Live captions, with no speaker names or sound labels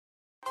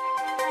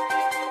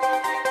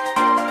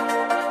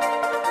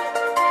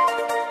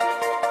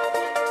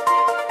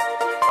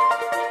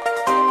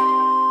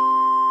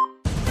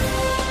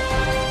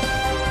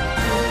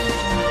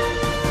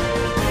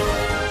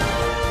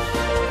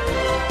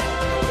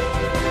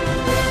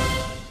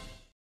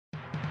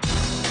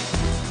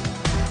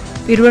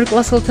პირველ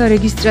კლასელთა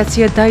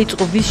რეგისტრაცია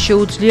დაიწყო, ვის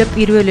შეუძლია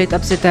პირველ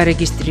ეტაპზე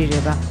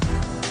დარეგისტრირება.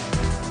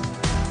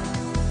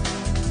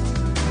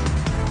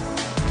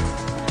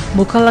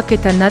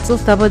 მოქალაქეთა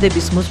ნაწილს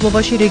დაბადების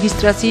მოწმობაში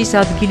რეგისტრაციის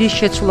ადგილის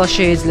შეცვლა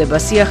შეეძლება,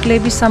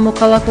 სიახლეების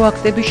სამოქალაქო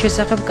აქტების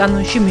შესახებ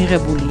კანონში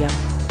მიღებულია.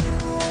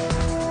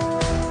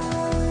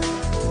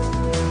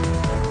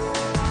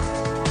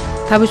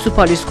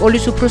 თავისუფალი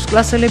სკოლის უფროს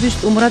კლასელების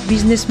სტუმრად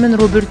ბიზნესმენ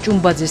რობერტ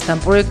ჭუმბაძესთან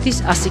პროექტის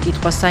 100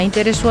 კითხვა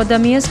საინტერესო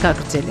ადამიანს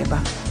გაგრძელება.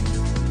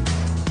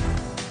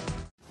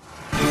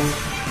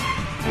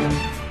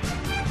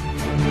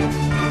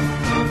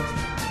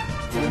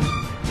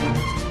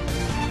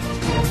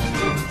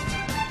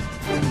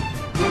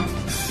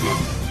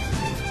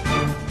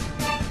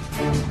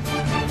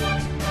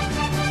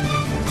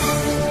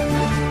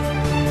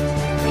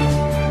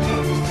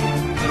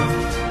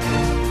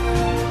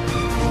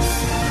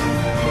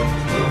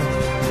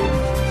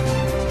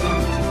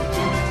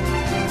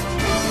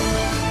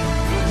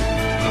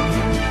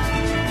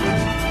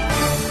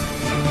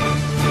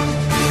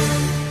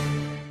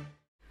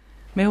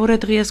 მეორე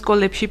დღეა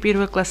სკოლებში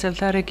პირველ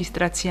კლასელთა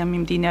რეგისტრაცია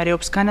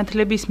მიმდინარეობს.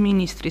 განათლების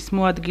მინისტრის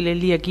მოადგილე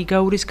ლია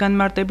გიგაურის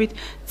განმარტებით,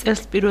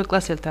 წელს პირველ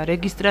კლასელთა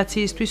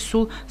რეგისტრაციისთვის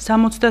სულ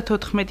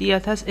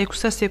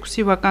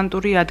 74,606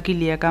 ვაკანტური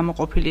ადგილია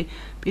გამოყოფილი.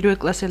 პირველ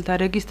კლასელთა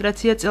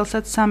რეგისტრაცია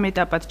წელსაც 3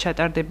 ეტაპად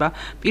ჩატარდება.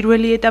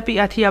 პირველი ეტაპი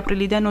 10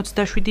 აპრილიდან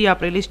 27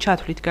 აპრილის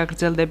ჩათვლით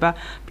გაგრძელდება.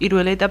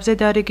 პირველ ეტაპზე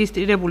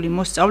დარეგისტრირებული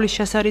მოსწავლის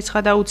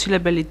შესარიცხად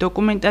აუცილებელი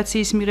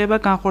დოკუმენტაციის მიღება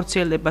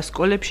განხორციელდება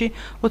სკოლებში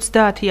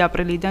 30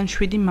 აპრილიდან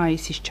 7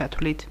 მაისის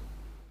ჩათვლით.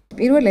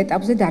 პირველ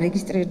ეტაპზე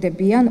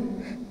დარეგისტრირდებიან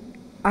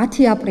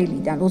 10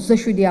 აპრილიდან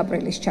 27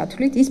 აპრილის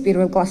ჩათვლით ის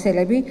პირველ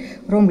კლასელები,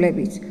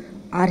 რომლებიც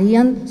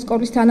არიან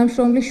სკოლის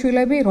თანამშრომლის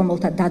შვილები,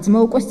 რომელთა დაძმა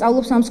უკვე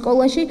სწავლობს ამ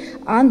სკოლაში,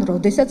 ან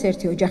როდესაც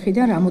ერთი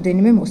ოჯახიდან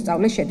რამოდენიმე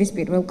მოსწავლე შედის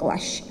პირველ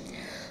კლასში.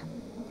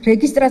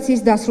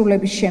 რეგისტრაციის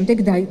დასრულების შემდეგ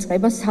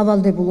დაიწყება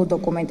სავალდებულო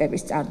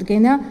დოკუმენტების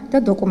წარდგენა და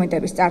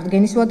დოკუმენტების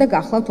წარდგენისვა და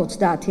გახლავთ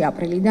 30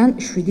 აპრილიდან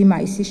 7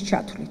 მაისის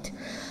ჩათვლით.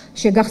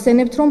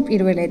 შეგახსენებთ, რომ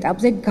პირველ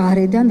ეტაპზე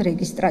გარედან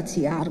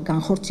რეგისტრაცია არ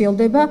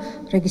განხორციელდება,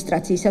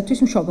 რეგისტრაციისათვის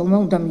მშობელმა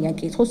უნდა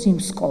მიაკითხოს იმ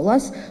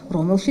სკოლას,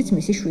 რომელშიც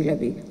მისი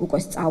შვილები უკვე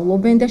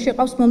სწავლობენ და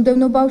შეყავს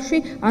მომდევნო ბავშვი,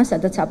 ან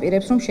სადაც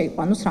აპირებს, რომ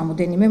შეიყვანოს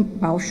რამოდენიმე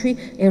ბავშვი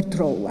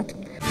ერთდროულად.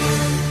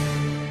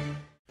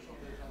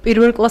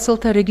 პირველ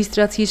კლასელთა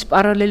რეგისტრაციის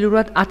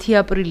პარალელურად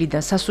 10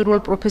 აპრილიდან სასურველ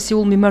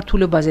პროფესიულ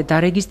მიმართულებაზე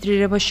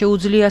დარეგისტრირება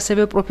შეუძლია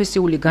ასევე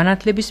პროფესიული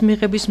განათლების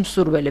მიღების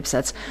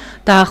მსურველებსაც.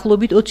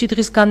 დაახლოებით 20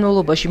 დღის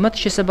განმავლობაში მათ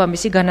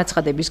შესაბამისი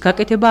განაცხადების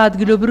გაკეთება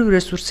ადგილობრივ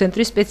რესურს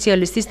ცენტრის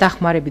სპეციალისტის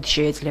დახმარებით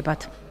შეეძლებათ.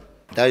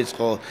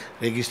 დაიწყო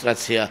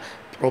რეგისტრაცია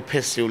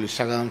პროფესიული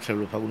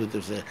საგანმანათლებლო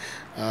ფაკულტეტებზე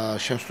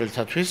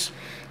შემსრულებელთათვის.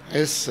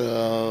 ეს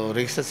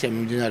რეგისტრაცია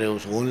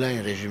მიმდინარეობს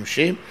ონლაინ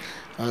რეჟიმში.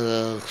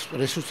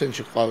 რესურს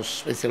ცენტრში ყავს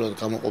სპეციალურად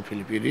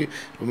გამოყოფილი პირი,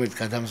 რომელიც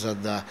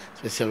გადამზადდა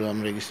სპეციალურად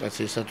ამ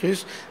რეგისტრაციისათვის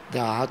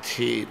და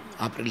 10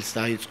 აპრილს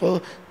დაიწყო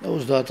და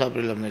 30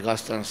 აპრილამდე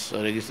გასტანს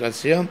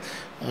რეგისტრაცია.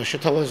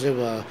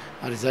 შეთავაზება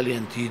არის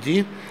ძალიან დიდი,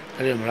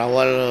 ძალიან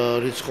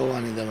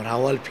მრავალრიცხოვანი და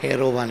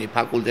მრავალფეროვანი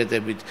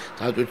ფაკულტეტებით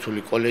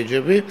დატვირთული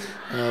კოლეჯები,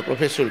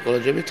 პროფესიული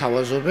კოლეჯები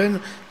თავაზობენ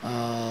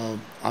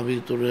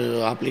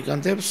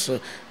აპლიკანტებს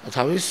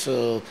თავის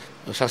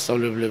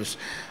სასწავლებლებს.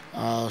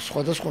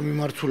 სხვადასხვა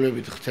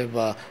მიმართულებით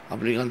ხდება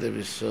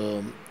აპლიკანტების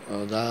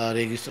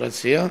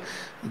დარეგისტრაცია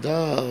და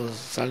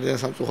ძალიან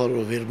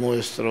სამწუხარო ვერ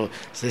მოესწრო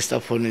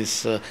ზესტაფონის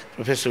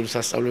პროფესიული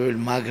სასწავლებელი,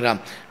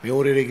 მაგრამ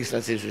მეორე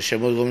რეგისტრაციის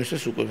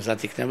შემოდგომისთვის უკვე მზად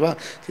იქნება.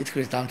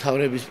 თითქმის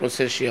დამთავრების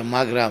პროცესშია,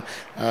 მაგრამ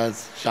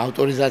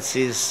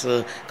ავტორიზაციის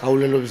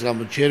გაუვლელობის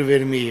გამო ჯერ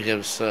ვერ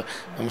მიიღებს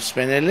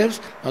მსმენელებს,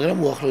 მაგრამ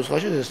უახლოეს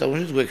ხანში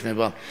ზესტაფონშიც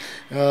გვექნება.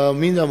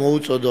 მინდა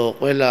მოუწოდო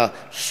ყველა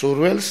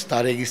სურველს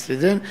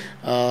დარეგისტრირდნენ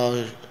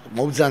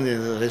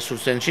მოგზავნდნენ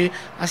რესურს ცენტრში,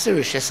 ასევე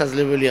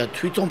შესაძლებელია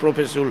თვითონ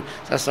პროფესიულ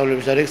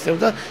სასწავლებელს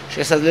დარეგისტრირება და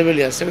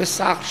შესაძლებელია ასევე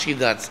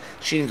სახლშიდაც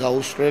შინ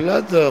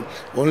გაუსვლელად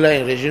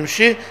ონლაინ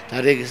რეჟიმში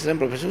დარეგისტრირდნენ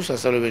პროფესიულ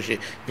სასწავლებელში.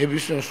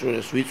 ნებისმიერ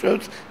სურვილს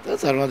ვიწვევთ და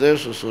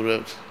წარმატებებს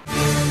ვუსურვებთ.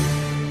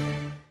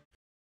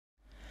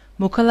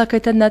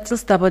 მოქალაქეთა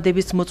ნაწილს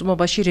დაბადების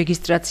მოწმობაში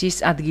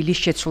რეგისტრაციის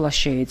ადგილის შეცვლა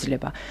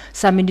შეეძლება.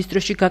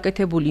 სამინისტროში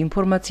გაკეთებული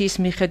ინფორმაციის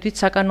მიხედვით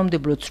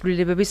საკანონმდებლო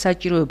ცვლილებების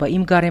საჭიროება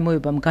იმ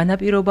გარემოებამ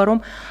განაპირობა,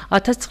 რომ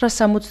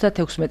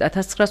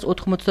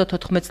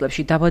 1966-1994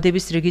 წლებში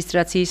დაბადების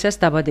რეგისტრაციისას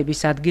დაბადების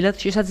ადგილად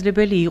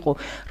შესაძლებელი იყო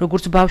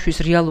როგორც ბავშვის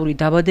რეალური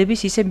დაბადების,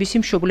 ისე მისი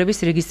მშობლების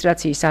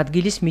რეგისტრაციის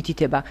ადგილის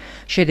მითითება.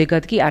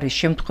 შედეგად კი არის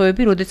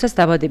შემთხვევები, როდესაც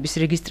დაბადების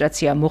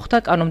რეგისტრაცია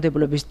მოხდა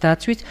კანონმდებლობის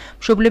დაცვით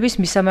მშობლების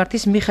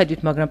მისამართის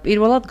მიხედვით, მაგრამ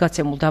პირველად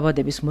გაცემულ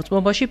დაბადების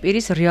მოწმობაში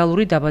პირის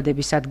რეალური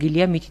დაბადების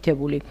ადგილია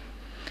მითითებული.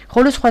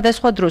 ხოლო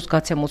სხვადასხვა დროს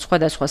გაცემულ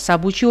სხვადასხვა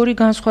საბუთში ორი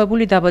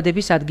განსხვავებული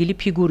დაბადების ადგილი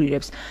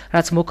ფიგურირებს,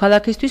 რაც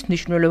მოქალაქისთვის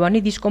მნიშვნელოვანი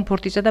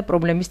დისკომფორტისა და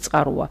პრობლემის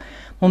წყაროა.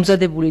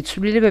 მომზადებული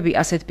ცვლილებები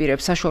ასეთ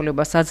პირებს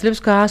საშუალებას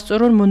აძლევს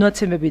გაასწორონ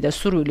მონაცემები და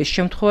სურვილის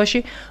შემთხვევაში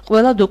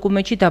ყველა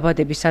დოკუმენტში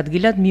დაბადების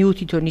ადგილად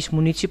მიუთითონ ის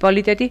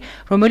მუნიციპალიტეტი,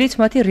 რომელიც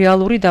მათი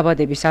რეალური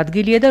დაბადების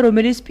ადგილია და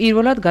რომელიც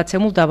პირველად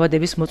გაცემულ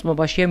დაბადების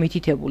მოწმობაშია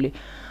მითითებული.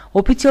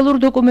 ოფიციალურ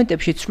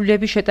დოკუმენტებში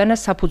ცვლილების შეტანა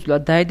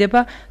საფუძვლად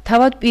დაედება,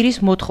 თავად პირის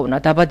მოთხოვნა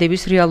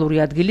დაბადების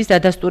რეალური ადგილის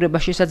დადასტურება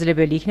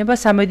შესაძლებელი იქნება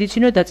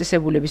სამედიცინო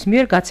დაწესებულების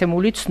მიერ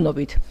გაცემული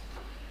ცნობით.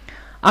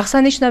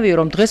 აღსანიშნავია,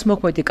 რომ დღეს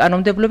მოქმედი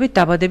კანონმდებლობით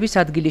დაბადების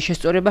ადგილის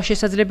შესწორება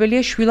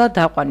შესაძლებელია შვილად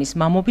დაყვანის,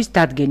 მამობის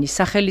დადგენის,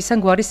 სახელის ან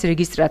გვარის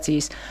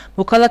რეგისტრაციის,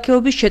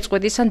 მოქალაქეობის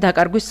შეწყვეტის ან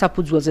დაკარგვის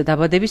საფუძველზე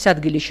დაბადების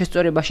ადგილის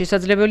შესწორება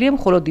შესაძლებელია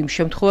მხოლოდ იმ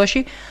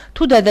შემთხვევაში,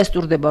 თუ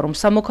დადასტურდება, რომ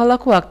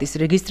სამოქალაქო აქტის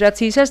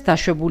რეგისტრაციისას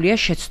დაშვებულია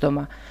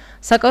შეცდომა.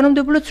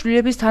 საკანონმდებლო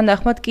ცვლილების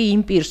თანახმად კი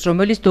იმ პირს,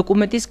 რომელიც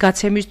დოკუმენტის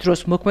გაცემის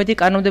დროს მოქმედი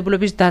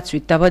კანონმდებლობის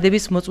დაცვით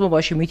დაბადების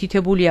მოწმობაში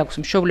მითითებული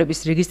აქვს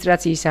მშობლების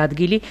რეგისტრაციის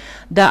ადგილი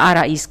და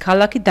არა ის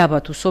ქალაქი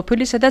დაბა თუ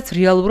სოფელი, სადაც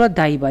რეალურად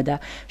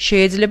დაიბადა,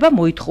 შეიძლება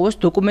მოითხოვოს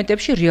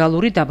დოკუმენტებში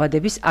რეალური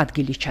დაბადების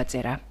ადგილის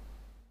ჩაწერა.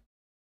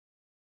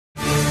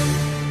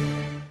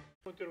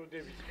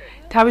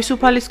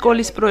 თავისუფალი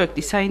სკოლის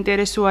პროექტი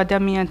საინტერესო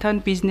ადამიანთან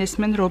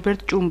ბიზნესმენ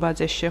რობერტ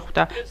ჭუმბაძეს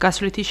შეხვდა.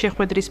 გასვლითი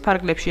შეხვედრის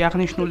ფარგლებში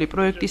აღნიშნული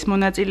პროექტის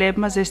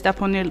მონაწილეებმა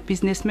ზესტაფონელ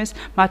ბიზნესმენს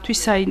მათთვის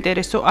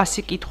საინტერესო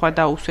 100 კითხვა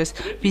დაუსვეს.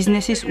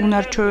 ბიზნესის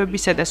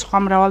უნარჩვევებისა და სხვა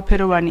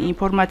მრავალფეროვანი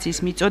ინფორმაციის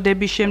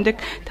მიწოდების შემდეგ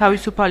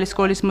თავისუფალი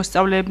სკოლის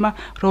მოსწავლეებმა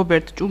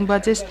რობერტ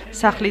ჭუმბაძეს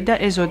სახლი და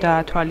ეზო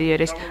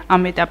დაათვალიერეს.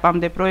 ამ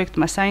ეტაპამდე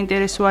პროექტმა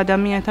საინტერესო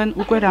ადამიანთან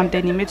უკვე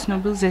რამდენიმე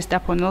ცნობილ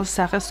ზესტაფონელ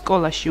სახეს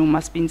სკოლაში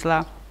უმასპინძლა.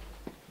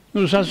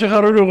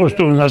 სასიხარული იყოს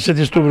თუ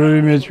ასეთი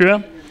სტუმრები მეწვია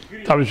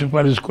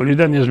თავისუფალი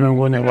სკოლიდან ეს მე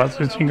მგონი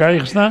ვაწეცინ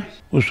გაიხსნა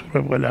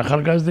უსურვებ ყველა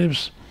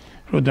ახალგაზრდებს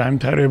რომ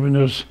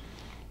დაემთავრებინოს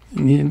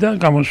და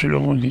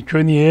გამოსულონ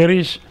ჩვენი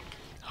ერის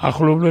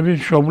ახლობლების,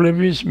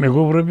 მშობლების,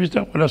 მეგობრების და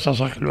ყველა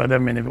სასახელო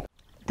ადამიანები.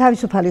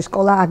 თავისუფალი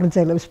სკოლა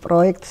აგრძელებს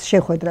პროექტს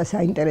შეხვედრა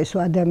საინტერესო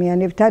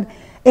ადამიანებთან.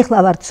 ეხლა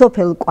ვართ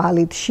სოფელ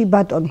კვალითში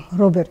ბატონ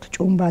რობერტ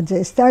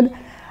ჭუმბაძესთან.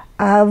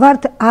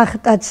 ვართ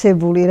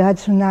აღტაცებული, რაც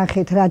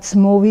ვნახეთ, რაც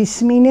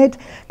მოვისმინეთ,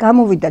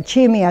 გამოვიდა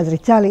ჩემი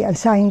აზრით ძალიან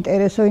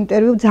საინტერესო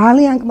ინტერვიუ,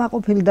 ძალიან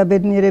კმაყოფილი და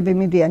ბედნიერები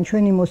მიდიან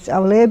ჩვენი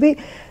მოსწავლეები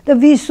და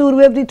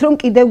ვისურვებდით, რომ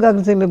კიდევ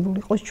გაგრძელებული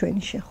იყოს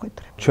ჩვენი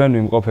შეხვედრა. ჩვენ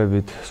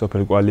ვიმყოფებით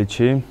სოფელ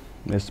კვალითში,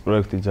 ეს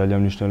პროექტი ძალიან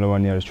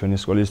მნიშვნელოვანი არის ჩვენი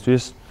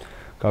სკოლისთვის.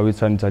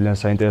 გავიცანი ძალიან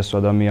საინტერესო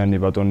ადამიანი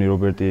ბატონი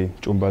რობერტი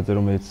ჭუმბაძე,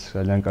 რომელიც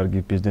ძალიან კარგი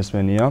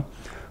ბიზნესმენია.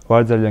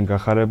 ვარ ძალიან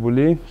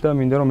გახარებული და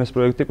მინდა რომ ეს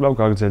პროექტი კვლავ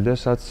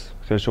გაგრძელდეს, რაც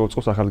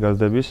ხელშეუწყობს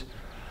ახალგაზრდების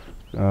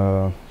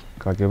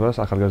გაგებას,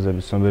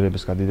 ახალგაზრდების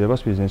ცნობიერების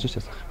გადიდებას ბიზნესის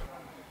შესახებ.